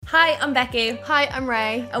Hi, I'm Becky, Hi, I'm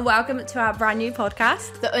Ray, and welcome to our brand new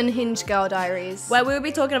podcast, the Unhinged Girl Diaries, where we'll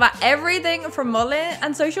be talking about everything from modelling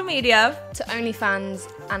and social media to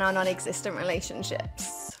OnlyFans and our non-existent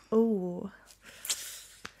relationships. Ooh.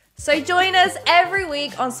 So join us every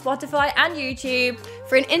week on Spotify and YouTube,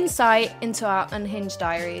 For an insight into our Unhinged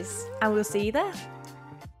Diaries. and we'll see you there.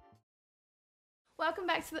 Welcome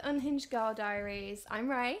back to the Unhinged Girl Diaries.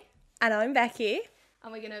 I'm Ray, And I'm Becky.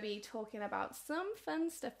 and we're going to be talking about some fun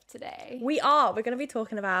stuff today. We're going to be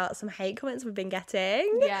talking about some hate comments we've been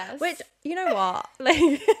getting. Yes. Which, you know what?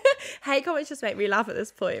 Like, hate comments just make me laugh at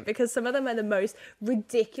this point because some of them are the most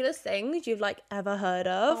ridiculous things you've ever heard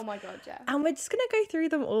of. Oh my god, yeah. And we're just going to go through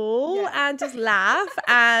them all Yeah. and just laugh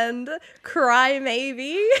and cry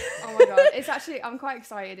maybe. Oh my god, it's actually, I'm quite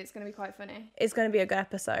excited. It's going to be quite funny. It's going to be a good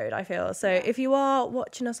episode, I feel. So Yeah. if you are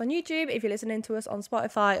watching us on YouTube, if you're listening to us on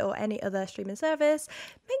Spotify or any other streaming service,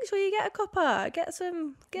 make sure you get a cuppa, get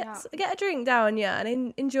a drink down,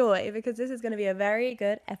 and enjoy, because this is going to be a very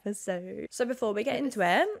good episode. So before we get into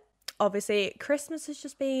it, obviously Christmas has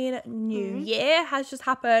just been, New Year has just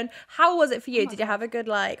happened. How was it for you? Did you have a good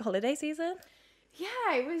holiday season? Yeah,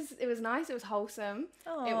 it was nice. It was wholesome.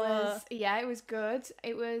 Aw. It was good.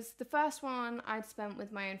 It was the first one I'd spent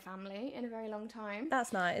with my own family in a very long time.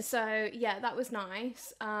 That's nice. So yeah, that was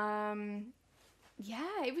nice.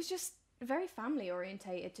 It was just very family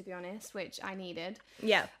orientated, to be honest, which I needed.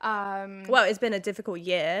 Yeah. Well, it's been a difficult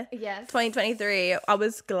year. Yes. 2023, I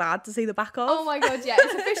was glad to see the back of. Oh my god, yeah,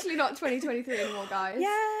 it's officially not 2023 anymore, guys.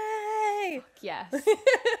 Yay! Yes.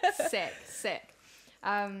 Sick.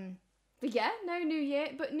 But yeah, no New Year.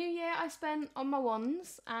 But New Year I spent on my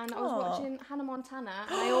ones, and I was watching Hannah Montana,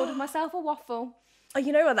 and I ordered myself a waffle. Oh,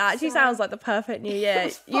 you know what? That actually sounds like the perfect New Year. It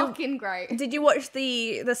was fucking great. Did you watch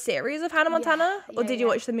the series of Hannah Montana, or did you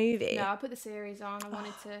watch the movie? No, I put the series on. I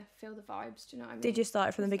wanted to feel the vibes. Do you know what I mean? Did you start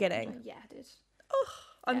it from the beginning? Yeah, I did.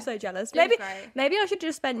 I'm so jealous. It was Maybe great. maybe I should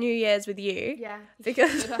just spend New Year's with you. Yeah.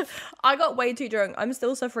 Because I got way too drunk. I'm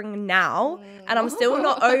still suffering now, and I'm still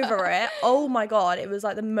not over it. Oh my god, it was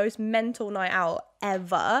like the most mental night out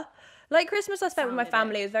ever. Like Christmas I spent with my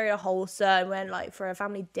family. It was very wholesome. Went for a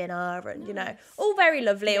family dinner and you know, all very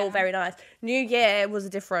lovely, all very nice. New Year was a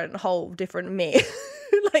different me.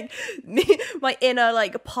 My inner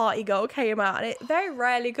party girl came out, and it very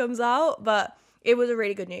rarely comes out, but it was a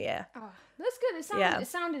really good New Year. Oh, that's good. It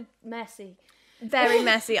sounded messy. Very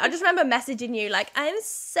messy. I just remember messaging you I'm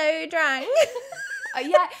so drunk.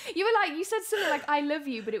 Yeah, you said something like "I love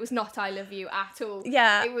you," but it was not "I love you" at all.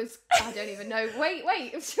 Yeah. It was. I don't even know. Wait.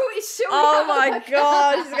 Show Oh my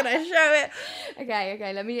god, she's gonna show it.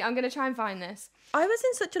 Okay. I'm gonna try and find this. I was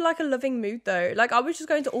in such a loving mood though. I was just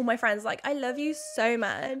going to all my friends I love you so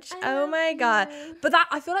much. Oh my god. But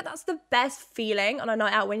I feel like that's the best feeling on a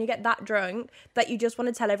night out, when you get that drunk that you just want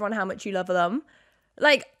to tell everyone how much you love them.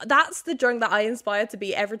 That's the drunk that I inspire to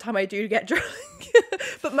be every time I do get drunk.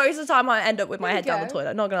 But most of the time I end up with my head down the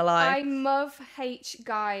toilet, not gonna lie. I move H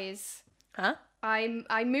guys. Huh?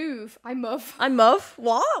 I move. I'm muff?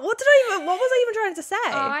 What was I even trying to say?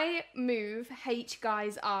 I move H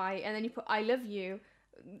guys I, and then you put I love you.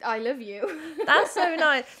 That's so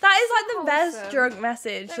nice. That is the best Wholesome. drunk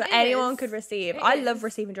message that anyone could receive. I love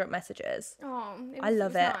receiving drunk messages. Oh, I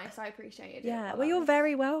love it. Nice. I appreciated it. Yeah, a well, you're lot.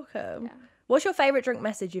 very welcome. Yeah. What's your favourite drunk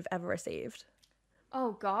message you've ever received?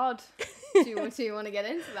 Oh God. Do you want to get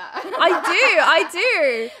into that? I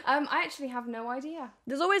do. I actually have no idea.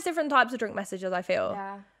 There's always different types of drunk messages, I feel.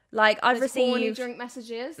 Yeah. I've There's horny received... drunk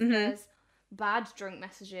messages. There's bad drunk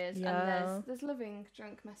messages, Yeah. and there's loving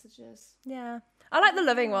drunk messages. Yeah. I like the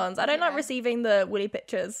loving ones. I don't like Yeah. receiving the woolly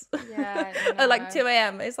pictures. Yeah. At 2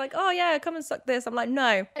 a.m. It's oh yeah, come and suck this. I'm like,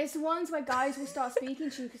 no. It's the ones where guys will start speaking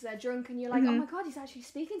to you because they're drunk, and you're like, oh my God, he's actually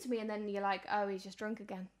speaking to me, and then you're like, oh, he's just drunk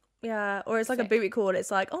again. Yeah. Or it's a Sick. booty call.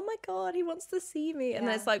 It's oh my God, he wants to see me. And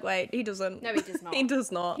then Yeah. it's wait, he doesn't. No, he does not. He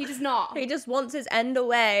does not. He does not. He just wants his end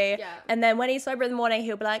away. Yeah. And then when he's sober in the morning,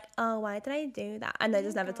 he'll be like, oh, why did I do that? And then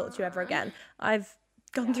just never talk to you ever again. I've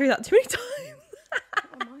gone through that too many times.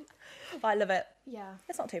 Oh my. I love it. Yeah.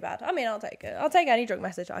 It's not too bad. I mean, I'll take it. I'll take any drunk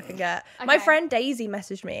message I can get. My Okay. friend Daisy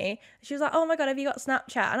messaged me. She was like, oh my God, have you got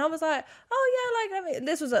Snapchat? And I was like, oh yeah, let me...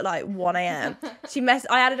 This was at 1 a.m.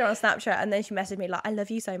 I added her on Snapchat, and then she messaged me I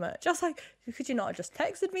love you so much. I was like, could you not have just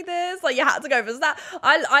texted me this? You had to go for Snap.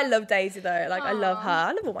 I love Daisy though. I love her.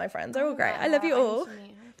 I love all my friends. They're all great. I love you all.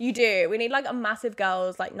 You do. We need a massive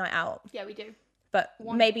girls night out. Yeah, we do. But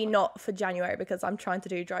maybe not for January, because I'm trying to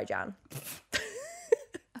do dry Jan.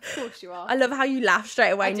 Of course you are. I love how you laugh straight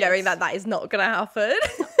away, I did. knowing that is not going to happen.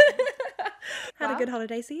 Had a Well, good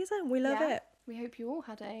holiday season. We love it. We hope you all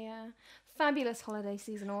had a fabulous holiday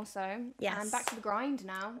season also. Yes. And back to the grind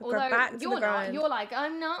now. We're Although back to the you're not. grind. You're like,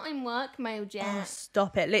 I'm not in work mode yet. Oh,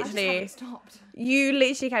 stop it. I just Literally. haven't stopped. You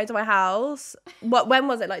literally came to my house. When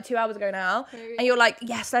was it? Like 2 hours ago now. Maybe. And you're like,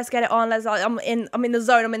 yes, let's get it on. I'm in the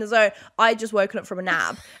zone. I just woken up from a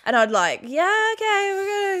nap. And I'd like, yeah, okay,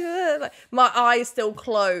 we're gonna. Like, my eyes still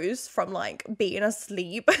closed from like being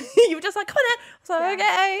asleep. You were just like, come on in. I was like,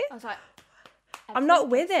 okay. I was like, I'm not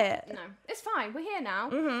with it. no, it's fine. We're here now.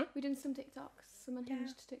 Mm-hmm. We're doing some TikToks, some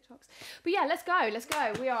unhinged TikToks. But yeah, let's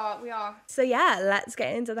go. We are. So yeah, let's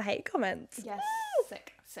get into the hate comments. Yes,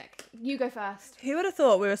 sick. You go first. Who would have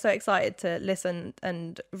thought we were so excited to listen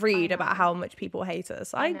and read about how much people hate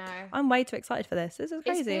us? I know. I'm way too excited for this. This is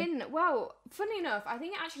crazy. It's been, well, funny enough, I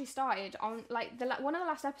think it actually started on like one of the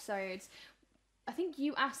last episodes. I think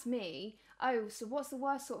you asked me, oh, so what's the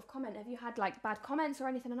worst sort of comment? Have you had like bad comments or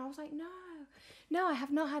anything? And I was like, no, I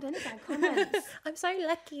have not had any bad comments. I'm so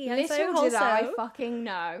lucky. I'm Little so did wholesome. I fucking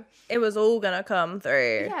know. It was all gonna come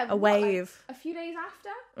through. Yeah, a what, wave. like, a few days after?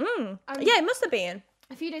 Yeah, it must have been.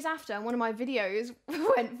 A few days after, one of my videos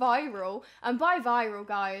went viral. And by viral,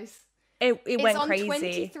 guys, It went on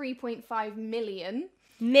crazy. 23.5 million.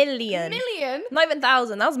 Million. Not even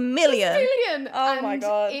thousand. That was million. Million. Oh my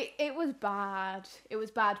God. It was bad. It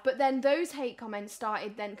was bad. But then those hate comments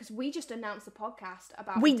started then because we just announced the podcast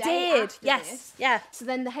about We a day did. after Yes. this. Yeah. So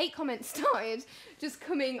then the hate comments started just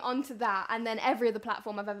coming onto that, and then every other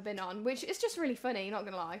platform I've ever been on, which is just really funny. Not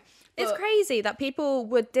gonna lie. It's crazy that people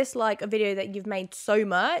would dislike a video that you've made so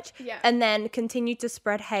much and then continue to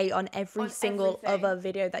spread hate on every single everything. other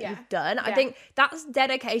video that you've done. I Yeah. think that's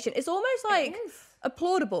dedication. It's almost like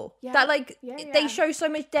applaudable that like they show so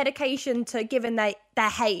much dedication to giving their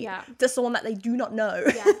hate to someone that they do not know.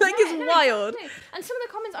 Like it's wild. Exactly. And some of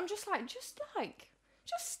the comments I'm just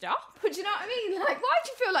stop. Do you know what I mean? Like, why do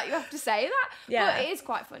you feel like you have to say that? Yeah. But it is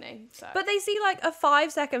quite funny. So. But they see like a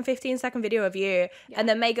 5-second, 15-second video of you and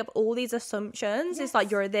then make up all these assumptions. It's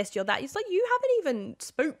like you're this, you're that. It's like you haven't even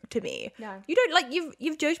spoke to me. No. You don't like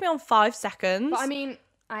you've judged me on 5 seconds. But I mean,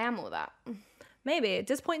 I am all that. Maybe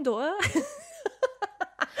disappointing daughter.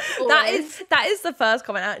 that is the first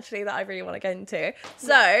comment actually that I really want to get into.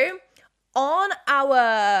 So on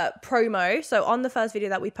our promo, so on the first video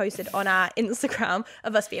that we posted on our Instagram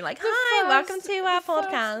of us being like, hi, welcome to our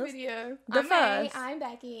podcast. Video. I'm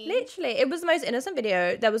Becky. Literally, it was the most innocent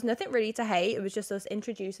video. There was nothing really to hate. It was just us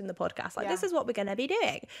introducing the podcast. Like, this is what we're going to be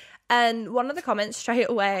doing. And one of the comments straight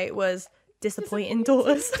away was disappointing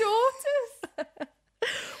daughters.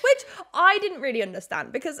 Which I didn't really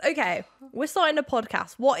understand because, okay, we're starting a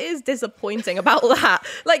podcast. What is disappointing about that?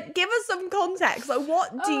 Like, give us some context. Like,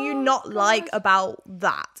 what do you not like about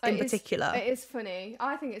that in particular? It is funny.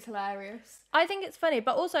 I think it's hilarious. I think it's funny,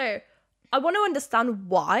 but also I want to understand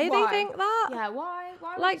why they think that. Yeah, why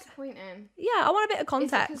like, disappointing? Yeah, I want a bit of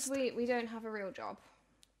context. Is it because we don't have a real job?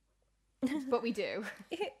 But we do.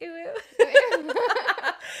 But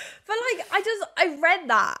like, I read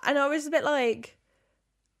that and I was a bit like,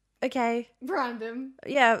 okay. Random.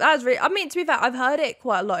 Yeah, that was really, I mean, to be fair, I've heard it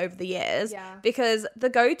quite a lot over the years. Yeah. Because the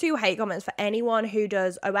go-to hate comments for anyone who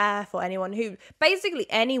does OF or anyone who, basically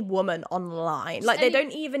any woman online, like they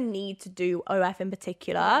don't even need to do OF in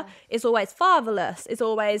particular. It's always fatherless. It's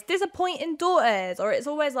always disappointing daughters. Or it's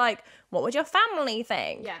always like, what would your family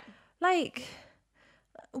think? Yeah. Like,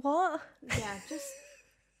 what? Yeah, just...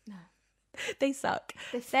 They suck.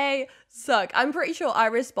 They suck. I'm pretty sure I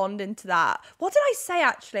responded to that. What did I say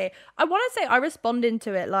actually? I want to say I responded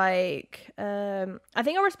to it like I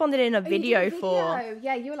think I responded in a video for.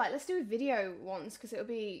 Yeah, you were like, let's do a video once because it'll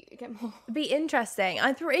get more. It'd be interesting.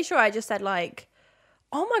 I'm pretty sure I just said like,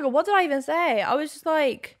 oh my god, what did I even say? I was just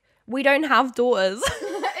like, we don't have daughters.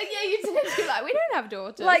 Yeah, you did. You're like, we don't have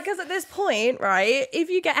daughters. Like, because at this point, right, if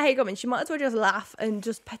you get hate comments, you might as well just laugh and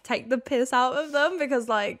just take the piss out of them because,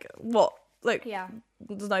 like, what? Like,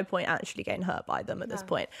 there's no point actually getting hurt by them at this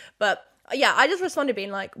point. But, yeah, I just responded being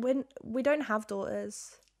like, when we don't have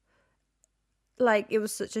daughters. Like, it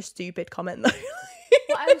was such a stupid comment, though.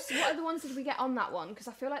 What else? What other ones did we get on that one? Because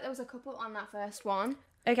I feel like there was a couple on that first one.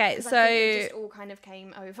 Okay, so I think it just all kind of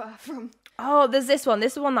came over from. Oh, there's this one.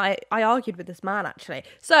 This is one that I argued with this man actually.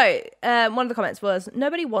 So one of the comments was,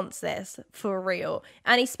 nobody wants this for real,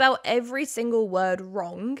 and he spelled every single word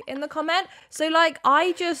wrong in the comment. So like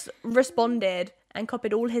I just responded and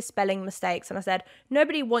copied all his spelling mistakes, and I said,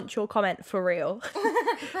 nobody wants your comment for real.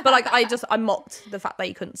 But like I mocked the fact that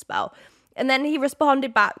you couldn't spell. And then he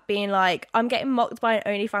responded back being like, I'm getting mocked by an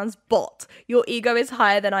OnlyFans bot. Your ego is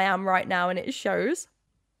higher than I am right now, and it shows.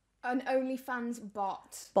 An OnlyFans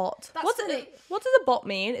bot. Bot. That's What does a bot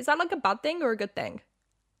mean? Is that like a bad thing or a good thing?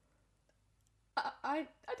 I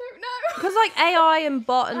don't know. Because like AI and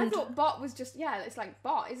bot I and... thought bot was just, yeah, it's like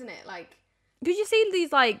bot, isn't it? Like, Did you see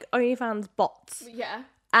these like OnlyFans bots? yeah.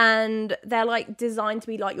 And they're like designed to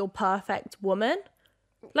be like your perfect woman.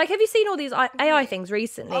 Like, have you seen all these AI things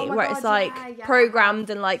recently Oh my where God, it's like yeah, programmed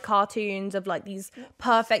and like cartoons of like these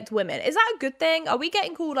perfect women? Is that a good thing? Are we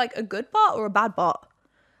getting called like a good bot or a bad bot?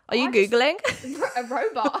 Are you Googling? A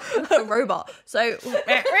robot. A robot. So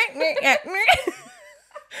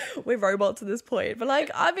we're robots at this point. But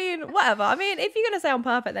like, I mean, whatever. I mean, if you're going to say I'm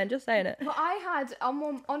perfect, then just saying it. Well, I had,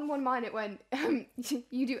 on one mine it went,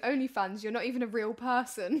 you do OnlyFans, you're not even a real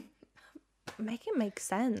person. Make it make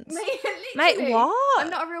sense. Mate, what? I'm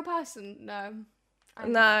not a real person, no.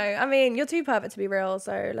 No, I mean, you're too perfect to be real,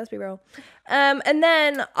 so let's be real. And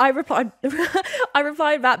then I replied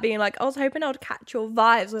back being like, I was hoping I would catch your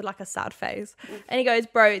vibes with like a sad face. And he goes,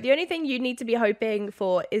 bro, the only thing you need to be hoping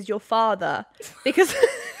for is your father. Because stop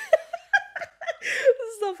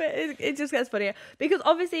it. It just gets funnier. Because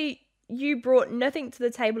obviously you brought nothing to the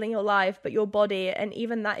table in your life but your body, and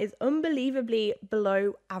even that is unbelievably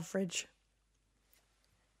below average.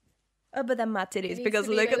 Other than my titties, because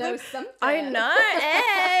look at them. I know,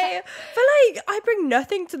 hey. But like, I bring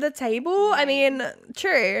nothing to the table. I mean,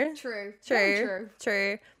 true.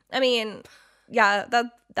 I mean, yeah,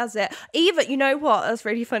 that's it. Even, you know what? That's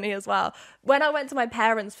really funny as well. When I went to my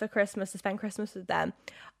parents for Christmas to spend Christmas with them,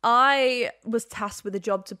 I was tasked with a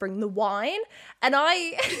job to bring the wine, and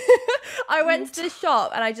I went to the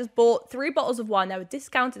shop and I just bought 3 bottles of wine. They were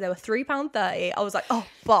discounted. They were £3.30. I was like, oh,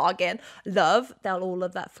 bargain. They'll all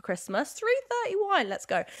love that for Christmas. £3.30 wine. Let's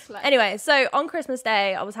go. Anyway, so on Christmas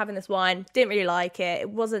Day, I was having this wine. Didn't really like it. It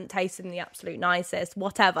wasn't tasting the absolute nicest,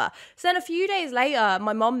 whatever. So then a few days later,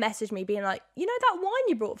 my mom messaged me being like, you know that wine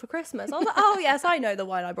you brought for Christmas? I was like, oh, yes, I know the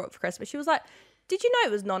wine I brought for Christmas. She was like, did you know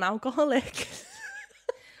it was non-alcoholic?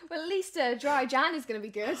 Well, at least a dry Jan is going to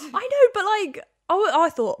be good. I know, but like, I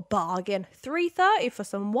thought bargain, £3.30 for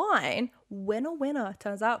some wine, winner.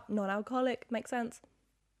 Turns out non-alcoholic, makes sense.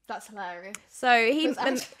 That's hilarious. So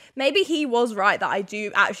maybe he was right that I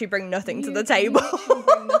do actually bring nothing to the table. You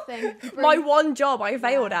bring nothing. My one job I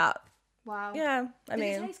failed at. Wow. Yeah, I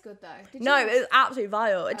mean. Did it taste good though? No, it was absolutely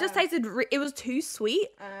vile. It just tasted. It was too sweet.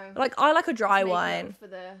 Like I like a dry wine. For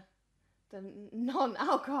the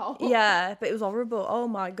non-alcohol. Yeah, but it was horrible. Oh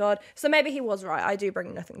my god. So maybe he was right. I do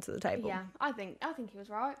bring nothing to the table. Yeah, I think he was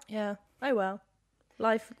right. Yeah. Oh well.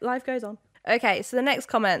 Life goes on. Okay, so the next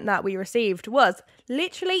comment that we received was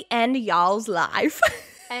literally end y'all's life.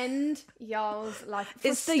 End y'all's life.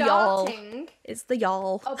 It's the y'all. It's the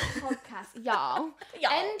y'all. A podcast, y'all.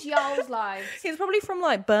 End y'all's lives. He's probably from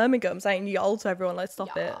like Birmingham saying y'all to everyone. Like,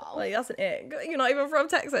 stop it. Like, that's an ick. You're not even from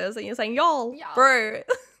Texas and you're saying y'all. Bro.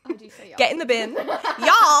 I do say y'all. Get in the bin.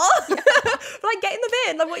 Y'all. Like, get in the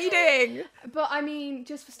bin. Like, what are you doing? But I mean,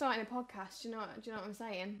 just for starting a podcast, do you know what I'm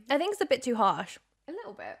saying? I think it's a bit too harsh. A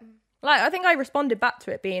little bit. Like, I think I responded back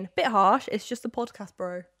to it being a bit harsh. It's just a podcast,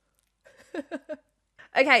 bro.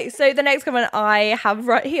 Okay, so the next comment I have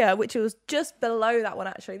right here, which was just below that one,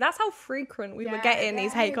 actually. That's how frequent we were getting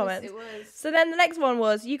these hate comments. It was. So then the next one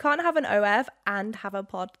was, you can't have an OF and have a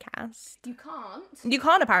podcast. You can't? You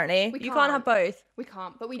can't, apparently. You can't have both. We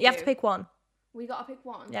can't, but we do. You have to pick one. We gotta pick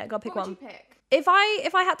one. Yeah, gotta pick one. What would you pick? If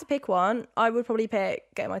I had to pick one, I would probably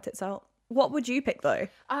pick getting my tits out. What would you pick, though?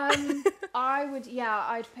 I'd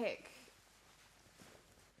pick...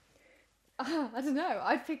 I don't know.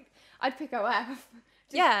 I'd pick OF.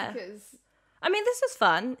 Yeah. Because... I mean, this was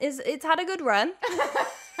fun. It's had a good run.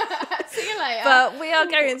 See you later. But we are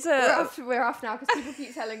going to... We're off now because people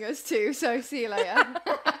keep telling us to, so see you later. But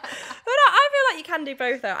I feel like you can do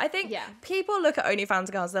both, though. I think people look at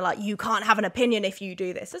OnlyFans girls, they're like, you can't have an opinion if you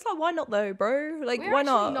do this. It's like, why not, though, bro? Like, why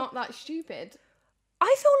not? We're not that stupid.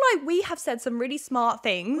 I feel like we have said some really smart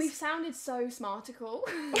things. We've sounded so smartical.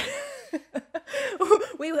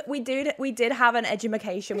 we did have an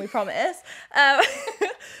edumacation, we promise.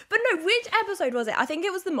 But no, which episode was it? I think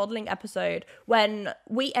it was the modelling episode when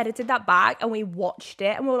we edited that back and we watched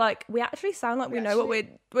it and we were like, we actually sound like we know what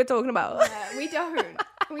we're talking about. Yeah, we don't.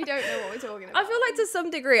 We don't know what we're talking about. I feel like to some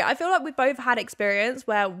degree, I feel like we both had experience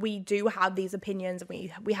where we do have these opinions and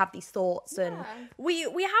we have these thoughts and we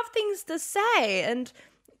have things to say, and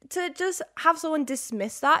to just have someone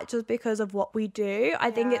dismiss that just because of what we do,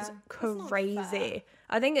 I think it's crazy.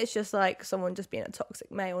 I think it's just like someone just being a toxic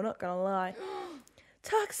male, not gonna lie.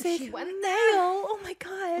 Toxic male. Oh my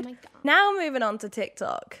god. Now moving on to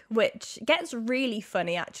TikTok, which gets really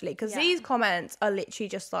funny actually, because these comments are literally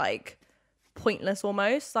just like pointless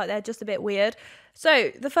almost, like they're just a bit weird.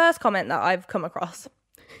 So the first comment that I've come across,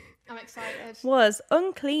 I'm excited, was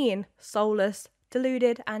unclean, soulless,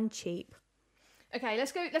 deluded and cheap. Okay,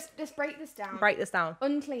 let's go. Let's break this down. Break this down.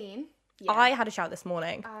 Unclean. Yeah. I had a shower this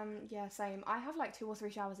morning. Yeah, same. I have like 2 or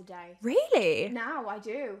 3 showers a day. Really? Now I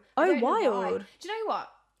do. Oh, I don't know why. wild. Do you know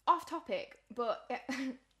what? Off topic, but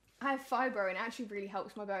I have fibro and it actually really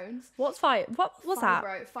helps my bones. What's what's that?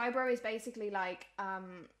 Fibro is basically like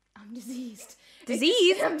I'm diseased.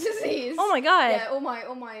 Diseased? I'm diseased. Oh my God. Yeah, all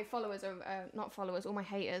my followers are not followers. All my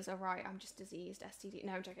haters are right. I'm just diseased. STD.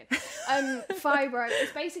 No, I'm joking. Fibro.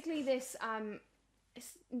 It's basically this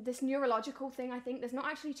it's this neurological thing. I think there's not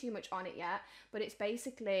actually too much on it yet, but it's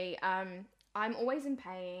basically I'm always in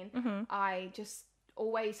pain. Mm-hmm. I just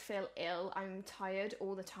always feel ill. I'm tired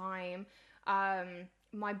all the time.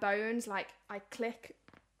 My bones, like, I click.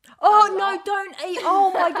 Oh no, don't eat.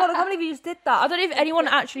 Oh my God, I can't believe you just did that. I don't know if anyone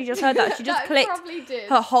actually just heard that. She just clicked probably did.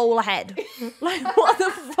 her whole head. Like, what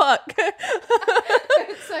the fuck?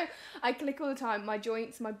 So I click all the time, my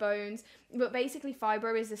joints, my bones. But basically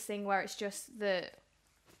fibro is this thing where it's just the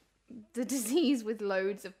disease with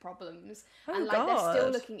loads of problems. Oh, and like they're still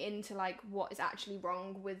God. looking into like what is actually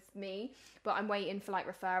wrong with me. But I'm waiting for like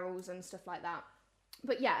referrals and stuff like that.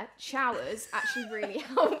 But yeah, showers actually really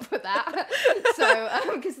help with that. So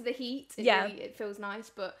because of the heat, it feels nice.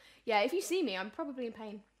 But yeah, if you see me, I'm probably in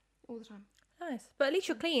pain all the time. Nice. But at least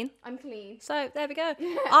you're clean. I'm clean. So there we go.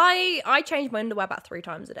 I change my underwear about 3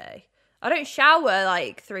 times a day. I don't shower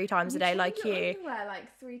like 3 times a day like change your you. underwear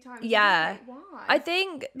like 3 times Yeah. a day? Why? I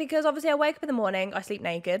think because obviously I wake up in the morning, I sleep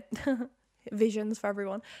naked. Visions for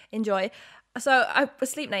everyone. Enjoy. So I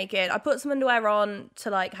sleep naked. I put some underwear on to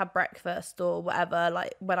like have breakfast or whatever,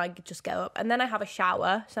 like when I just get up. And then I have a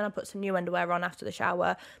shower. So then I put some new underwear on after the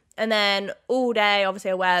shower. And then all day,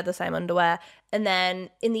 obviously I wear the same underwear. And then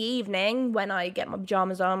in the evening, when I get my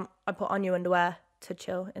pajamas on, I put on new underwear to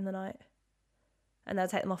chill in the night. And then I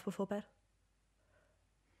take them off before bed.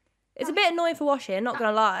 It's a bit annoying for washing, not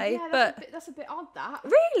gonna lie, yeah, but that's a bit odd. That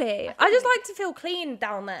really, I just like to feel clean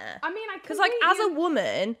down there. I mean, Because like as a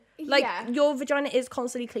woman, like your vagina is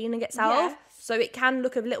constantly cleaning itself, so it can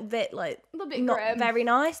look a little bit like not grim. very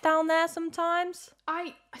nice down there sometimes.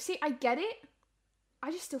 I see. I get it. I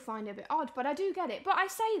just still find it a bit odd, but I do get it. But I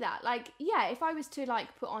say that, like, yeah, if I was to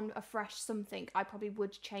like put on a fresh something, I probably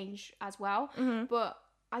would change as well. Mm-hmm. But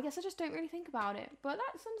I guess I just don't really think about it. But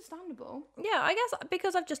that's understandable. Yeah, I guess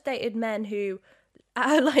because I've just dated men who,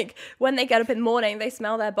 like, when they get up in the morning, they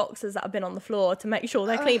smell their boxers that have been on the floor to make sure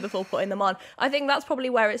they're clean before putting them on. I think that's probably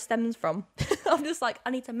where it stems from. I'm just like, I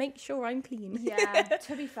need to make sure I'm clean. Yeah,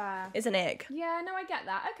 to be fair. It's an ick. Yeah, no, I get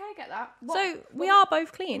that. Okay, I get that. We are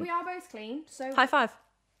both clean. We are both clean. So High five.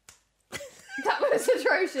 That was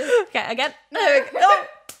atrocious. Okay, again. No. Oh.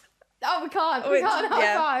 Oh, we can't. We can't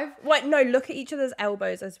high five. Wait, no, look at each other's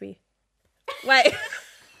elbows as we... Wait. I've got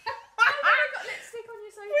lipstick on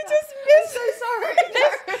your sofa. We just missed. I'm so sorry.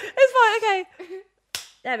 It's fine, okay.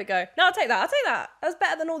 There we go. No, I'll take that. That's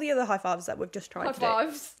better than all the other high fives that we've just tried High to do.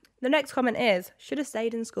 fives. The next comment is, should have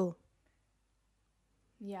stayed in school.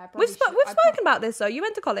 Yeah, We've spoken about this though. You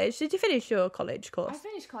went to college. Did you finish your college course? I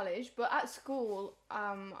finished college, but at school,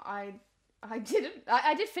 I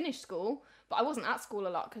did finish school, but I wasn't at school a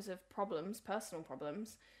lot because of personal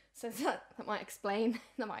problems. So that might explain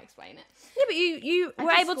it. Yeah, but you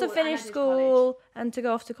were able to finish school and to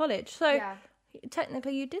go off to college. So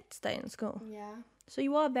technically you did stay in school. Yeah. So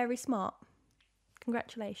you are very smart.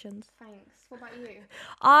 Congratulations. Thanks. What about you?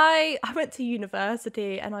 I went to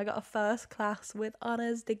university and I got a first class with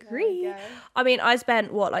honours degree. There you go. I mean, I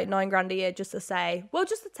spent what, like $9,000 a year just to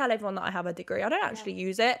just to tell everyone that I have a degree. I don't actually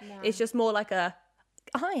use it. No. It's just more like I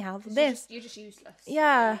have this. You're just useless.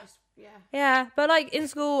 Yeah. Yeah. But like in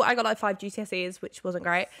school, I got like 5 GCSEs, which wasn't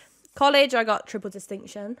great. College, I got triple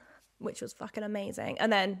distinction, which was fucking amazing.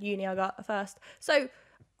 And then uni, I got a first. So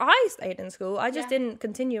I stayed in school. I just didn't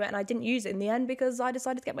continue it and I didn't use it in the end because I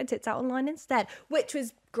decided to get my tits out online instead, which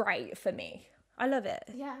was great for me. I love it.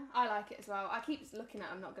 Yeah, I like it as well. I keep looking at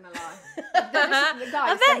them, not going to lie.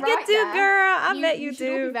 I bet you do, girl. I bet you do.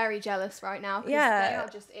 You should be very jealous right now because they are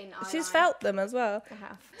just in eye She's line. felt them as well. I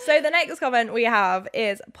have. So the next comment we have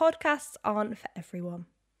is, podcasts aren't for everyone.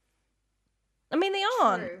 I mean, they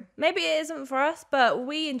aren't. True. Maybe it isn't for us, but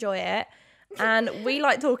we enjoy it. And we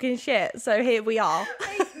like talking shit, so here we are.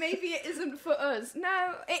 Maybe it isn't for us.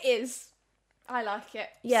 No, it is. I like it.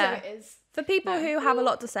 Yeah. So it is. For people who have a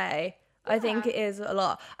lot to say, I think it is a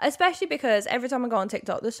lot. Especially because every time I go on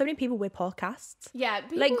TikTok, there's so many people with podcasts. Yeah.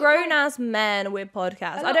 Like grown-ass men with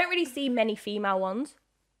podcasts. I don't really see many female ones.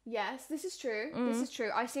 Yes, this is true. This is true.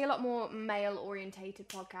 I see a lot more male-orientated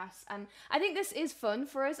podcasts. And I think this is fun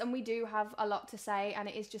for us. And we do have a lot to say. And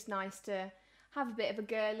it is just nice to have a bit of a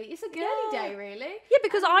girly. It's a girly day, really. Yeah,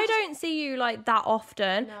 because I don't see you like that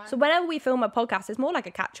often. No. So whenever we film a podcast, it's more like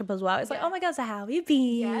a catch up as well. It's like, oh my god, so how have you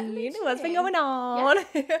been? literally. What's been going on?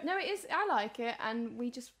 Yeah. No, it is. I like it, and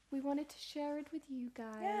we wanted to share it with you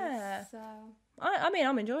guys. Yeah. So I mean,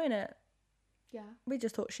 I'm enjoying it. yeah. We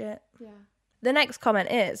just talk shit. Yeah. The next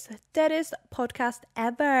comment is, deadest podcast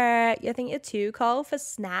ever. You think you're too cool for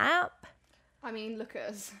Snap? I mean, look at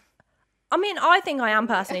us. I mean, I think I am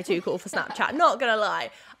personally too cool for Snapchat, not gonna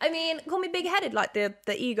lie. I mean, call me big-headed, like the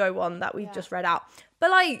ego one that we've just read out.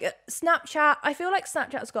 But like, Snapchat, I feel like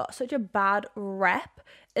Snapchat's got such a bad rep,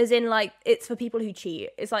 as in like, it's for people who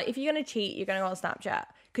cheat. It's like, if you're gonna cheat, you're gonna go on Snapchat,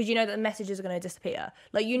 because you know that the messages are gonna disappear.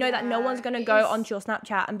 Like, you know that no one's gonna go onto your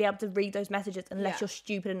Snapchat and be able to read those messages unless you're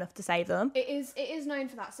stupid enough to save them. It is known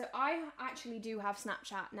for that. So I actually do have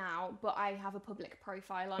Snapchat now, but I have a public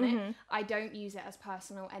profile on it. I don't use it as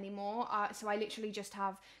personal anymore. So I literally just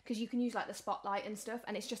have, because you can use like the spotlight and stuff,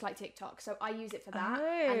 and it's just like TikTok. So I use it for that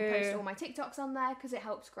and post all my TikToks on there because it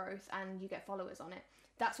helps growth and you get followers on it.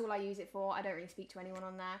 That's all I use it for. I don't really speak to anyone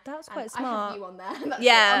on there. That's quite I smart. have you on there. That's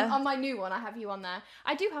Yeah. on my new one, I have you on there.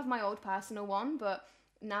 I do have my old personal one, but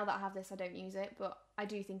now that I have this, I don't use it. But I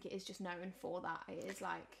do think it is just known for that. It is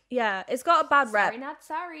like... Yeah, it's got a bad rep. Sorry, not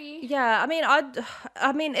sorry. Yeah,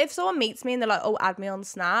 I mean, if someone meets me and they're like, oh, add me on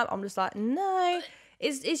Snap, I'm just like, no.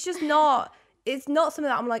 It's just not... It's not something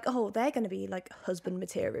that I'm like, oh, they're going to be like husband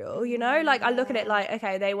material, you know? Like, I look at it like,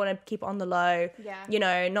 okay, they want to keep it on the low, you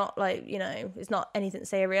know, not like, you know, it's not anything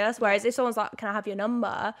serious. Whereas if someone's like, can I have your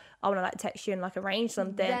number? I want to like text you and like arrange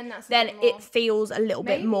something. Then it feels a little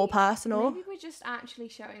bit more personal. Maybe we're just actually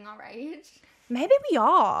showing our age. Maybe we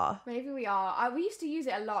are. Maybe we are. We used to use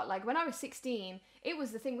it a lot. Like when I was 16, it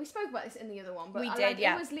was the thing. We spoke about this in the other one, but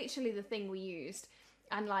it was literally the thing we used.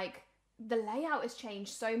 And like, the layout has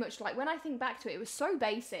changed so much. Like when I think back to it, it was so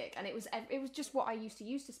basic, and it was just what I used to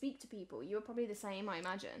use to speak to people. You were probably the same, I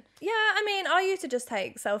imagine. Yeah, I mean, I used to just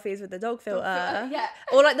take selfies with the dog filter. Yeah.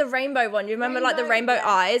 Or like the rainbow one. You remember like the rainbow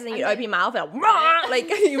eyes, and you open your mouth and like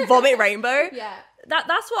you vomit rainbow. Yeah.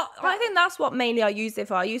 That's what I think. That's what mainly I used it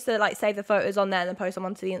for. I used to like save the photos on there and then post them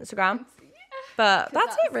onto the Instagram. But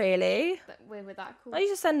that's it really. We're that cool. I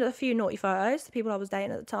used to send a few naughty photos to people I was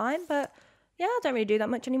dating at the time, but. Yeah, I don't really do that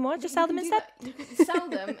much anymore. I just sell them instead. You can sell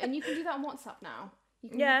them, and you can do that on WhatsApp now. You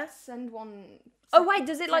can send one. Oh wait,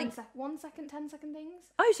 does it like 1 second, 10-second things?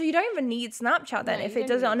 Oh, so you don't even need Snapchat then if it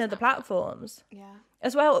does it on other platforms. Yeah.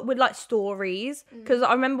 As well with like stories, because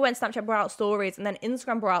I remember when Snapchat brought out stories, and then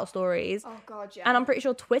Instagram brought out stories. Oh god, yeah. And I'm pretty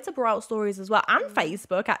sure Twitter brought out stories as well, and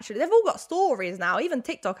Facebook actually. They've all got stories now. Even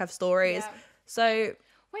TikTok have stories. Yeah. So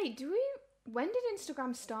wait, when did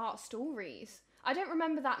Instagram start stories? I don't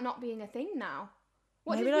remember that not being a thing now.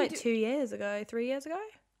 Maybe like 2 years ago, 3 years ago?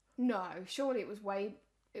 No, surely it was way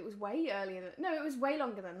earlier than... No, it was way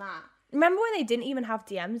longer than that. Remember when they didn't even have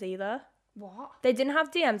DMs either? What? They didn't have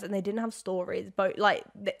DMs and they didn't have stories, but like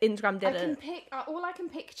the Instagram didn't. All I can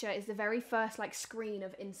picture is the very first like screen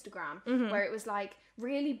of Instagram where it was like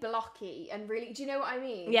really blocky and really, do you know what I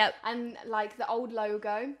mean? Yep. And like the old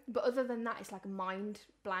logo, but other than that, it's like a mind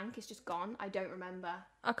blank. It's just gone. I don't remember.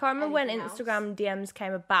 I can't remember when Instagram DMs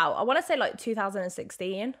came about. I want to say like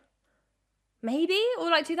 2016, maybe, or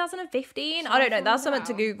like 2015. I don't know. That's something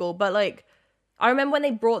to Google, but like. I remember when they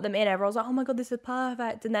brought them in, everyone was like, oh my god, this is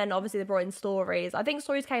perfect. And then obviously they brought in stories. I think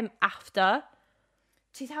stories came after.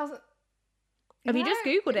 2000. Have you just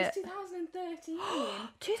Googled it? 2013.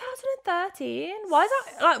 2013? Why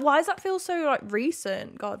does that feel so like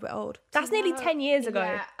recent? God, we're old. That's nearly 10 years ago.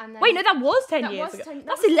 Yeah, and then, wait, no, that was 10 years ago.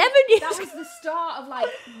 That's 11 years ago. That was the start of like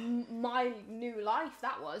my new life.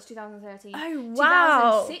 That was 2013. Oh,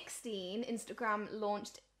 wow. 2016, Instagram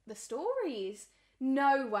launched the stories.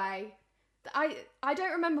 No way. I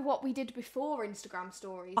don't remember what we did before Instagram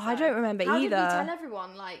stories. I don't remember either. How did we tell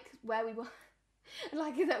everyone like where we were?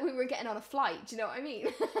 Like that we were getting on a flight. Do you know what I mean?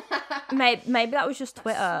 maybe that was just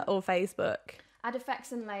Twitter or Facebook. Add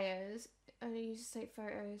effects and layers. And you just take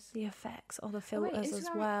photos. The effects or the filters as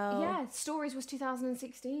well. Yeah, stories was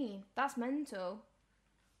 2016. That's mental.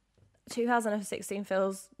 2016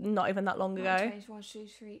 feels not even that long ago. 1, 2,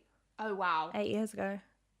 3. Oh wow. 8 years ago.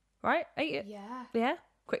 Right? 8 years. Yeah. Yeah.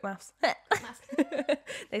 Quick maths.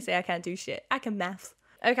 They say I can't do shit. I can maths.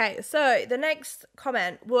 Okay, so the next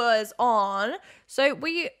comment was on, this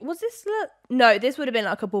would have been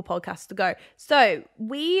a couple podcasts ago. So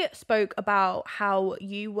we spoke about how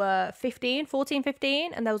you were 15,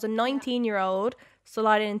 and there was a 19-year-old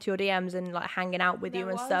sliding into your DMs and like hanging out with you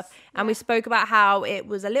and stuff. And we spoke about how it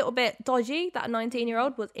was a little bit dodgy that a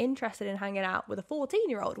 19-year-old was interested in hanging out with a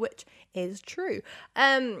 14-year-old, which is true.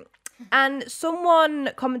 And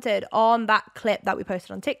someone commented on that clip that we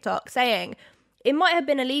posted on TikTok saying, it might have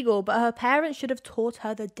been illegal, but her parents should have taught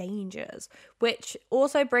her the dangers, which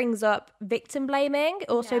also brings up victim blaming. It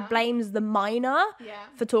also blames the minor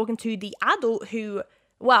for talking to the adult who,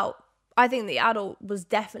 well, I think the adult was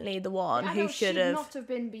definitely the one who should not have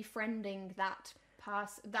been befriending that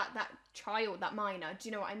that child, that minor. Do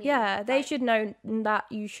you know what I mean? Yeah, they should know that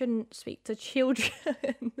you shouldn't speak to children.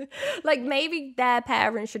 Like, maybe their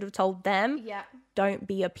parents should have told them, don't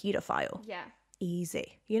be a paedophile. Yeah.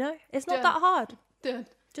 Easy, you know? It's not that hard. Done.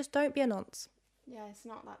 Just don't be a nonce. Yeah, it's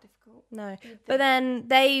not that difficult. No. But then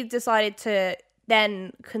they decided to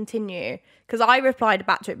then continue, because I replied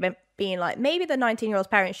back to it being like, maybe the 19-year-old's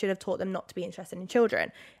parents should have taught them not to be interested in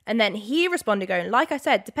children. And then he responded going, like I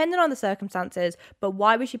said, depending on the circumstances, but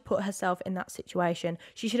why would she put herself in that situation?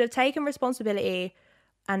 She should have taken responsibility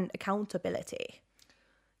and accountability.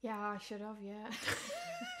 Yeah, I should have,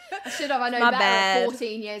 I should have. I know better at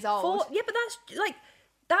 14 years old. Yeah, but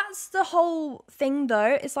that's the whole thing,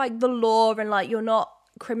 though. It's like the law, and like you're not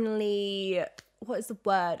criminally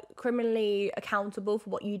accountable for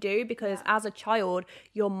what you do, because as a child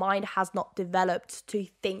your mind has not developed to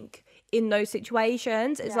think in those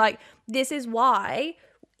situations. It's like, this is why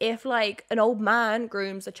if like an old man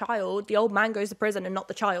grooms a child, the old man goes to prison and not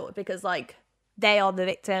the child, because like they are the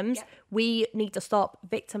victims. We need to stop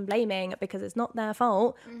victim blaming, because it's not their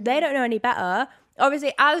fault. They don't know any better.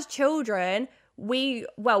 Obviously, as children, we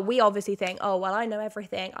obviously think, oh, well, I know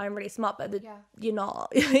everything, I'm really smart, but you're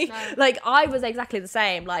not. No. Like, I was exactly the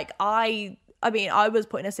same. Like, I mean, I was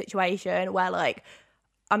put in a situation where, like,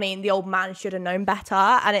 I mean, the old man should have known better,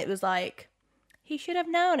 and it was like, he should have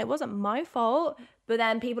known, it wasn't my fault. But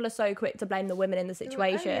then people are so quick to blame the women in the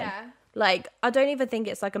situation. Like, I don't even think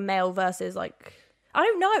it's like a male versus, like, I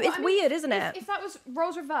don't know, it's weird, isn't it? If that was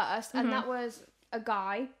roles reversed, and that was a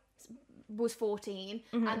guy was 14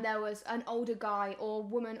 and there was an older guy or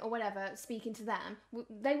woman or whatever speaking to them,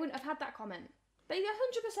 they wouldn't have had that comment. They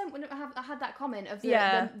 100% wouldn't have had that comment of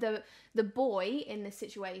the boy in this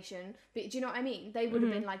situation. But do you know what I mean? They would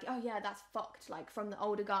have been like, oh yeah, that's fucked, like, from the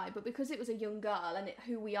older guy. But because it was a young girl and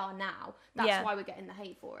who we are now, that's why we're getting the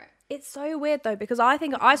hate for it. It's so weird though, because I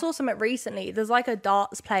think I saw something recently. There's like a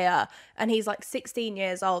darts player, and he's like 16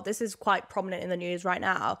 years old. This is quite prominent in the news right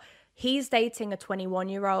now. He's dating a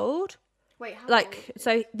 21-year-old. Wait, how like old?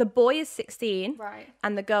 So the boy is 16, right,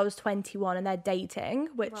 and the girl is 21, and they're dating,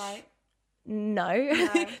 which no.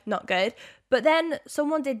 Not good. But then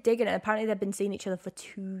someone did digging, and apparently they've been seeing each other for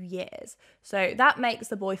 2 years. So that makes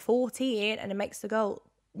the boy 14, and it makes the girl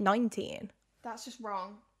 19. That's just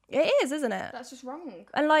wrong. It is, isn't it? That's just wrong.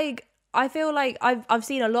 And like, I feel like I've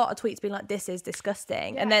seen a lot of tweets being like, this is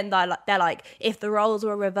disgusting. And then they're like, if the roles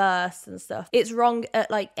were reversed and stuff, it's wrong at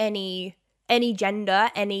like any gender,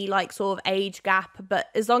 any like sort of age gap. But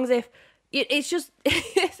as long as it's just,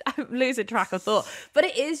 I'm losing track of thought, but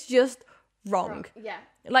it is just wrong. Yeah.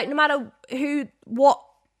 Like, no matter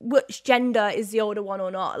which gender is the older one or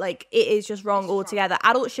not, like, it is just wrong altogether.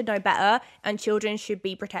 Adults should know better, and children should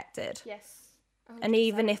be protected. Yes. 100%. And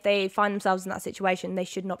even if they find themselves in that situation, they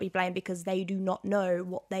should not be blamed, because they do not know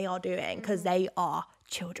what they are doing, because they are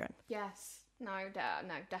children. Yes. No,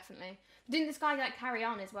 definitely. Didn't this guy like carry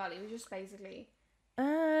on as well? He was just basically.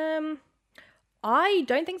 I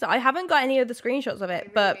don't think so. I haven't got any of the screenshots of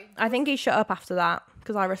it, but I think he shut up after that,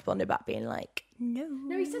 because I responded back being like, no.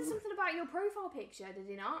 No, he said something about your profile picture, did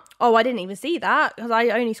he not? Oh, I didn't even see that, because I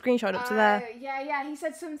only screenshot up to there. Yeah. He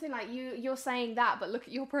said something like, you're saying that, but look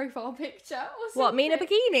at your profile picture. Or what, me in a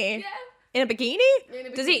bikini? Yeah. In a bikini? In a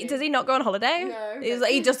bikini. Does he not go on holiday? No.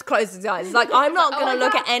 He just closes his eyes. He's like, I'm not going to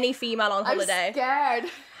look at any female on holiday. I'm scared.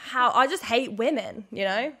 I just hate women, you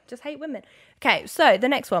know? Just hate women. Okay, so the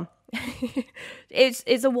next one.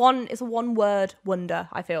 it's a one word wonder,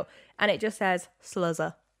 I feel. And it just says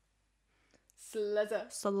sluzzer.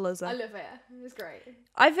 Sluzzer. I love it. It's great.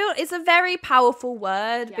 I feel it's a very powerful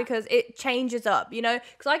word because it changes up, you know?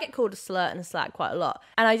 Because I get called a slut and a slag quite a lot.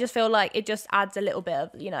 And I just feel like it just adds a little bit of,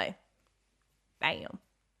 you know, bam.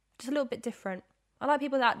 Just a little bit different. I like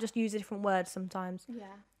people that just use a different word sometimes. Yeah.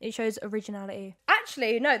 It shows originality.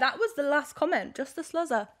 Actually, no, that was the last comment. Just the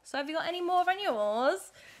sluzzer. So have you got any more on yours?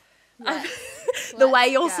 The way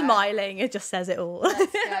you're smiling, it just says it all.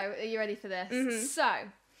 Let's go. Are you ready for this? Mm-hmm. So,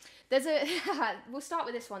 we'll start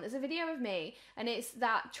with this one. There's a video of me, and it's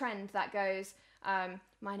that trend that goes,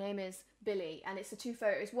 my name is Billy, and it's the two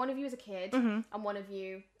photos. One of you as a kid, and one of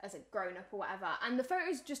you as a grown-up or whatever. And the photo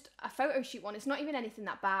is just a photo shoot one. It's not even anything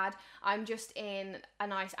that bad. I'm just in a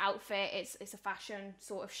nice outfit. It's a fashion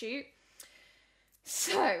sort of shoot.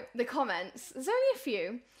 So, the comments, there's only a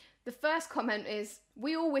few. The first comment is,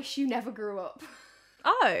 we all wish you never grew up.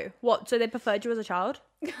 Oh, what? So they preferred you as a child?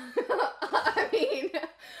 I mean,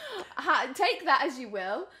 take that as you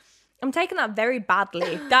will. I'm taking that very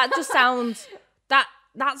badly. That just sounds...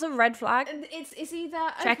 That's a red flag. It's either...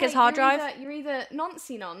 Check his hard drive. You're either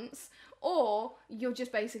nonce, or you're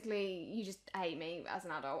just basically... You just hate me as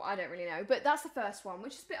an adult. I don't really know. But that's the first one,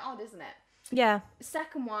 which is a bit odd, isn't it? Yeah.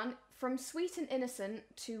 Second one, from sweet and innocent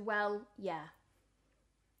to, well, yeah.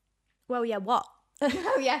 Well, yeah, what?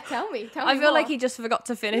 Oh yeah, tell me I feel more. like he just forgot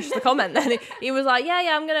to finish the comment. Then he was like, yeah,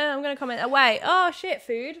 I'm gonna comment. Oh, wait, oh shit,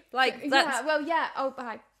 food. Like, that's... Yeah, well, yeah. Oh,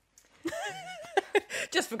 bye.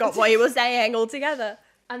 Just forgot what he was saying altogether.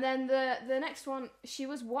 And then the next one, she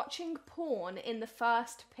was watching porn in the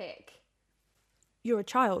first pic. You're a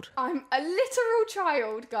child. I'm a literal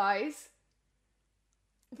child, guys.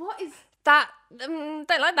 What is that? Don't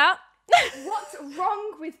like that. What's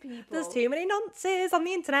wrong with people? There's too many nonces on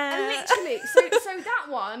the internet. And literally, so that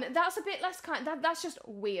one, that's a bit less kind. That's just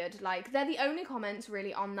weird. Like, they're the only comments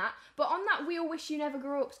really on that. But on that, we all wish you never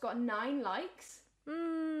grew up's got 9 likes.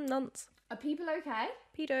 Nonce. Are people okay?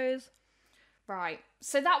 Pedos. Right.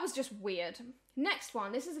 So that was just weird. Next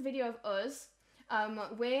one. This is a video of us.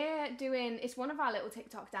 We're doing, it's one of our little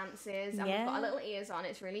TikTok dances, and we've got our little ears on.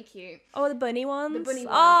 It's really cute. Oh, the bunny ones. The bunny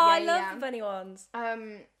ones. Oh, I love the bunny ones.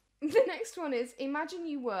 The next one is, imagine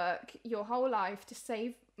you work your whole life to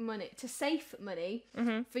save money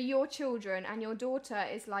for your children, and your daughter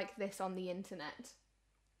is like this on the internet.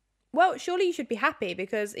 Well, surely you should be happy,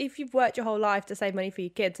 because if you've worked your whole life to save money for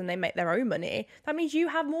your kids and they make their own money, that means you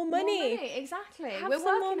have more money. More money, exactly. Have We're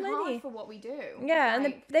some working more money hard for what we do. Yeah,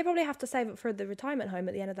 and they probably have to save it for the retirement home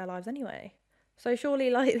at the end of their lives anyway. So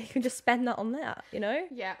surely, like, they can just spend that on that, you know?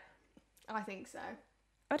 Yeah, I think so.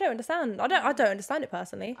 I don't understand. I don't understand it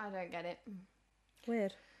personally. I don't get it.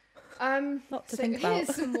 Weird. Not to think about.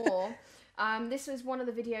 Here's some more. This was one of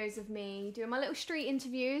the videos of me doing my little street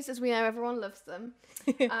interviews. As we know, everyone loves them.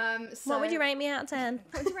 What would you rate me out of 10?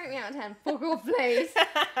 What would you rate me out of 10? Fuck off, please.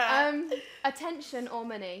 Attention or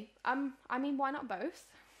money? I mean, why not both?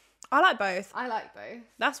 I like both. I like both.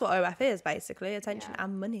 That's what OF is, basically. Attention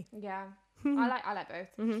and money. Yeah. I like both.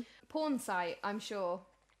 Mm-hmm. Porn site, I'm sure.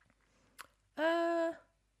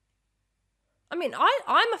 I mean,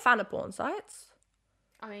 I'm a fan of porn sites.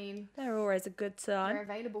 I mean, they're always a good time. They're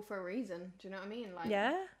available for a reason. Do you know what I mean? Like,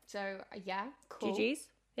 yeah. So yeah, cool. GG's.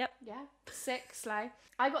 Yep. Yeah. Sick, slay.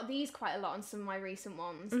 I got these quite a lot on some of my recent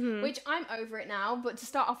ones, which I'm over it now. But to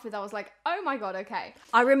start off with, I was like, oh my god, okay.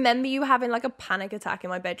 I remember you having like a panic attack in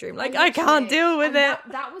my bedroom. Like, I can't deal with it.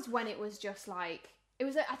 That was when it was just like,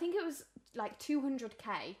 I think it was like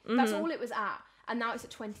 200k. That's all it was at. And now it's at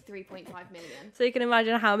 23.5 million. So you can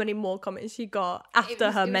imagine how many more comments she got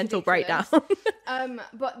after her mental breakdown.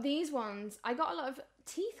 But these ones, I got a lot of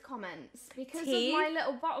teeth comments because of my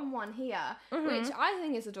little bottom one here, which I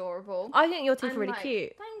think is adorable. I think your teeth are really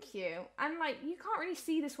cute. Thank you. And like, you can't really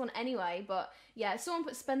see this one anyway, but yeah, someone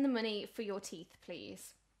put, spend the money for your teeth,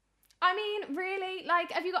 please. I mean, really?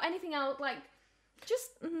 Like, have you got anything else? Like,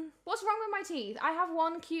 just what's wrong with my teeth? I have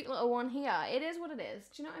one cute little one here. It is what it is.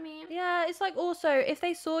 Do you know what I mean? Yeah, it's like, also, if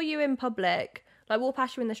they saw you in public, like walk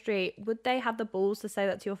past you in the street, would they have the balls to say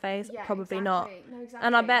that to your face? Yeah, probably exactly. not. No, exactly.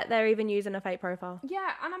 And I bet they're even using a fake profile.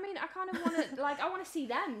 Yeah, and I mean, I kind of want to, like, I want to see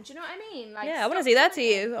them. Do you know what I mean? Like, yeah, I want to see that to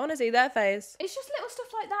you. I want to see their face. It's just little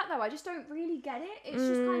stuff like that, though. I just don't really get it. It's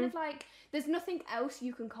just kind of like, there's nothing else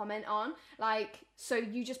you can comment on. Like, so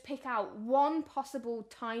you just pick out one possible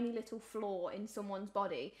tiny little flaw in someone's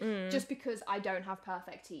body just because I don't have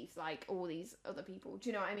perfect teeth like all these other people. Do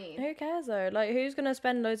you know what I mean? Who cares, though? Like, who's going to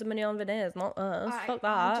spend loads of money on veneers? Not us. Fuck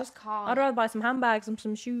that. I just can't. I'd rather buy some handbags and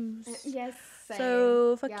some shoes. Yes, same.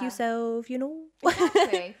 So, fuck yourself, you know?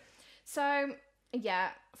 Exactly. So, yeah,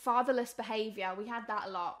 fatherless behaviour. We had that a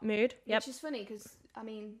lot. Mood, yep. Which is funny because, I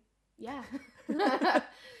mean, yeah.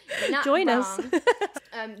 Join us.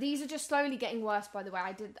 These are just slowly getting worse, by the way.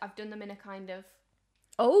 I've done them in a kind of...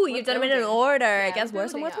 Oh, you've done them in an order. Yeah, it gets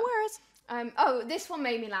worse and worse and worse. Oh, this one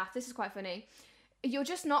made me laugh. This is quite funny. You're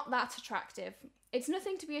just not that attractive. It's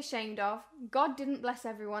nothing to be ashamed of. God didn't bless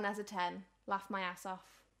everyone as a 10. Laugh my ass off.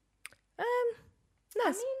 Nice. I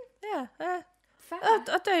mean, yeah. Fair.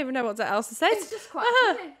 I don't even know what else to say. It's just quite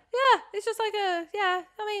funny. Yeah, it's just like I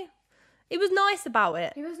mean, it was nice about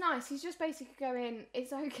it. He was nice. He's just basically going,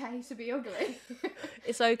 it's okay to be ugly.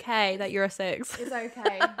 It's okay that you're a 6. It's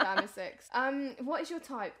okay that I'm a 6. What is your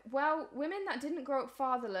type? Well, women that didn't grow up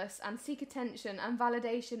fatherless and seek attention and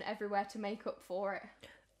validation everywhere to make up for it.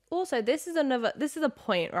 Also, this is a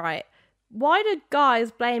point, right? Why do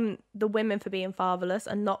guys blame the women for being fatherless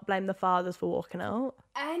and not blame the fathers for walking out?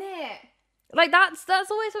 Ain't it? Like that's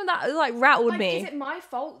always something that like rattled Like, me. is it my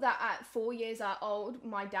fault that at 4 years old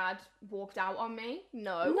my dad walked out on me?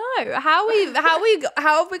 No. No, how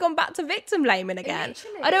have we gone back to victim blaming again?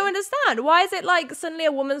 Literally. I don't understand. Why is it like suddenly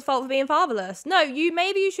a woman's fault for being fatherless? No,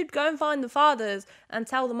 maybe you should go and find the fathers and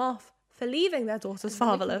tell them off for leaving their daughters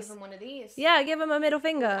fatherless. Give them one of these. Yeah, give them a middle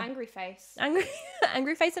finger. Angry face.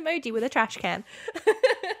 Angry face emoji with a trash can.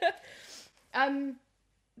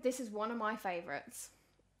 This is one of my favourites.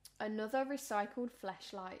 Another recycled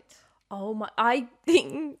fleshlight. Oh my! I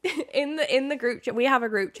think in the group chat, we have a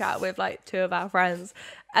group chat with like 2 of our friends,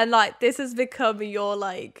 and like this has become your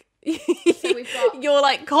like So we've got your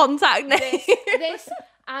like contact name. this,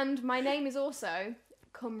 and my name is also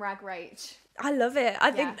Cum Rag Rach. I love it.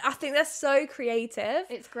 I think they're so creative.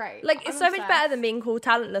 It's great. Like, it's so much better than being called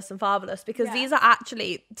talentless and fatherless, because these are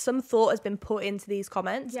actually, some thought has been put into these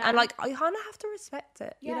comments, and like I kind of have to respect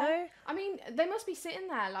it. You know, I mean, they must be sitting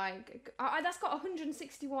there like that's got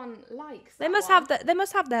 161 likes. they must have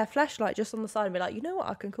their fleshlight just on the side and be like, you know what,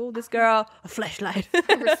 I can call this girl a fleshlight.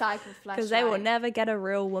 Recycled fleshlight. Because they will never get a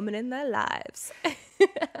real woman in their lives.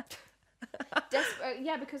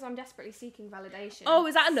 Yeah, because I'm desperately seeking validation. Oh,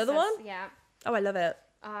 is that another one? Yeah. Oh, I love it.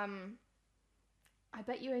 I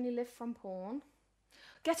bet you only live from porn.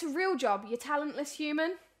 Get a real job, you talentless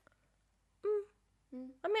human.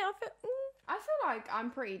 I mean, I feel like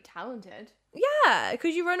I'm pretty talented. yeah,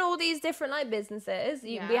 because you run all these different like businesses.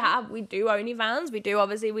 We do OnlyFans. We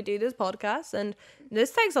do this podcast, and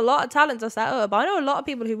this takes a lot of talent to set up. I know a lot of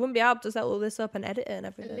people who wouldn't be able to set all this up and edit it and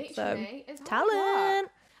everything. Literally, so it's talent.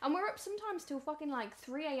 And we're up sometimes till fucking like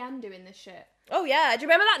 3 a.m. doing this shit. Oh yeah, do you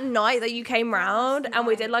remember that night that you came round and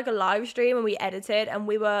we did like a live stream and we edited and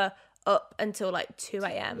we were up until like 2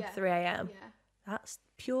 a.m, 3 a.m. Yeah. That's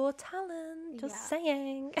pure talent. Just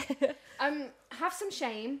saying. Have some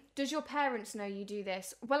shame. Does your parents know you do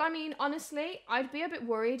this? Well, I mean, honestly, I'd be a bit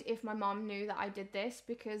worried if my mom knew that I did this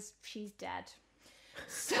because she's dead.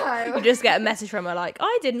 So you just get a message from her like,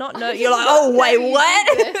 I did not know. You're like, oh wait,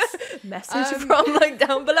 what? Message from like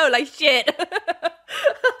down below, like shit.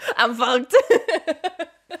 I'm fucked.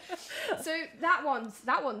 So that one's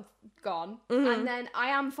gone. And then I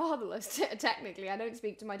am fatherless technically. I don't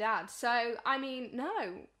speak to my dad. So I mean, no.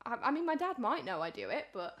 I mean, my dad might know I do it,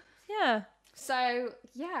 but yeah. So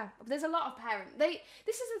yeah, there's a lot of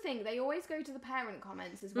this is the thing, they always go to the parent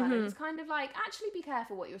comments as well. And it's kind of like, actually be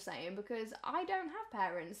careful what you're saying because I don't have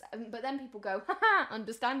parents. But then people go, haha,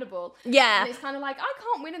 understandable. Yeah. And it's kind of like, I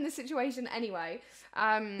can't win in this situation anyway.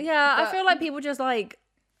 Yeah, I feel like people just like,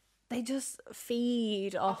 they just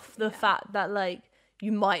feed off the fact that like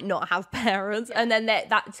you might not have parents, and then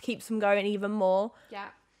that keeps them going even more. Yeah.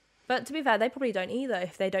 But to be fair, they probably don't either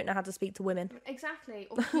if they don't know how to speak to women. Exactly.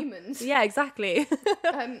 Or humans. Yeah, exactly.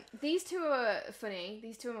 These 2 are funny.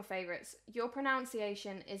 These 2 are my favourites. Your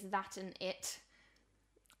pronunciation is that and it.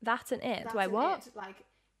 That and it? That Wait, and what? It. Like,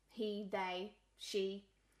 he, they, she.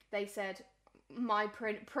 They said my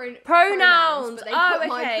pronouns. But they put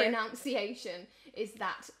my pronunciation is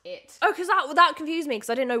that it. Oh, because that confused me because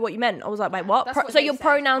I didn't know what you meant. I was like, wait, what? What so your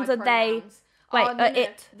pronouns are they... Wait, no,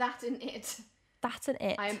 it. That and it. That and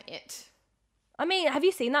it. I am it. I mean, have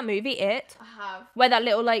you seen that movie, It? I have. Where that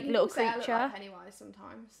little creature. I look like Pennywise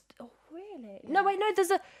sometimes. Oh, really? Yeah. No, wait, no.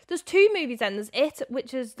 There's 2 movies then. There's It,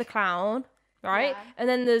 which is the clown, right? Yeah. And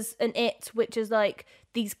then there's an It, which is like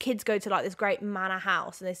these kids go to like this great manor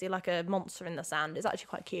house and they see like a monster in the sand. It's actually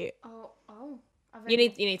quite cute. Oh. You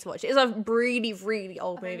need to watch it. It's a really, really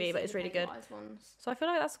old movie, but it's really good. Ones. So I feel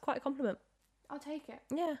like that's quite a compliment. I'll take it.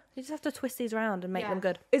 Yeah, you just have to twist these around and make them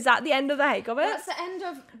good. Is that the end of the hate comments? That's the end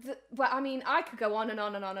of well, I mean, I could go on and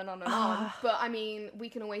on and on and on and on, but I mean, we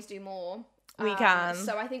can always do more. We can.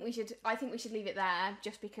 So I think we should leave it there,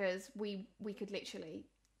 just because we could literally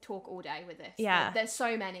talk all day with this. Yeah. There's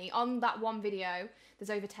so many on that one video. There's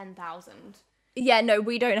over 10,000. Yeah, no,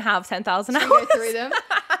 we don't have 10,000 hours. Go through them.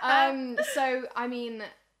 So I mean,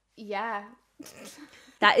 yeah.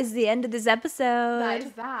 That is the end of this episode. That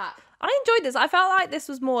is that. I enjoyed this. I felt like this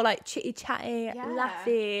was more like chitty chatty,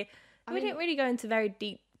 laughy. We didn't really go into very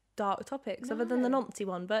deep, dark topics other than the Nancy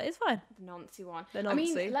one, but it's fine. The Nancy one. I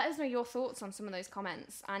mean, let us know your thoughts on some of those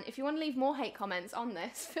comments, and if you want to leave more hate comments on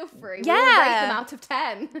this, feel free. Yeah. We'll rate them out of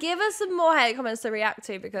 10. Give us some more hate comments to react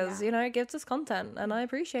to because you know it gives us content, and I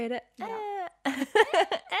appreciate it. Yeah.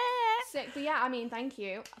 Sick. But yeah, I mean, thank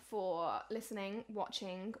you for listening,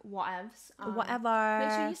 watching, whatevs. Whatever.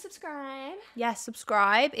 Make sure you subscribe. Yes,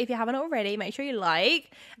 subscribe if you haven't already. Make sure you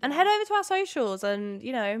like and head over to our socials and,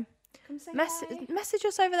 you know, Come say hey. Message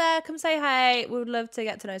us over there. Come say hey. We would love to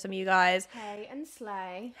get to know some of you guys. Hey and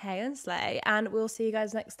slay. Hey and slay. And we'll see you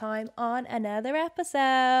guys next time on another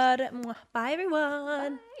episode. Bye,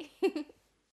 everyone. Bye.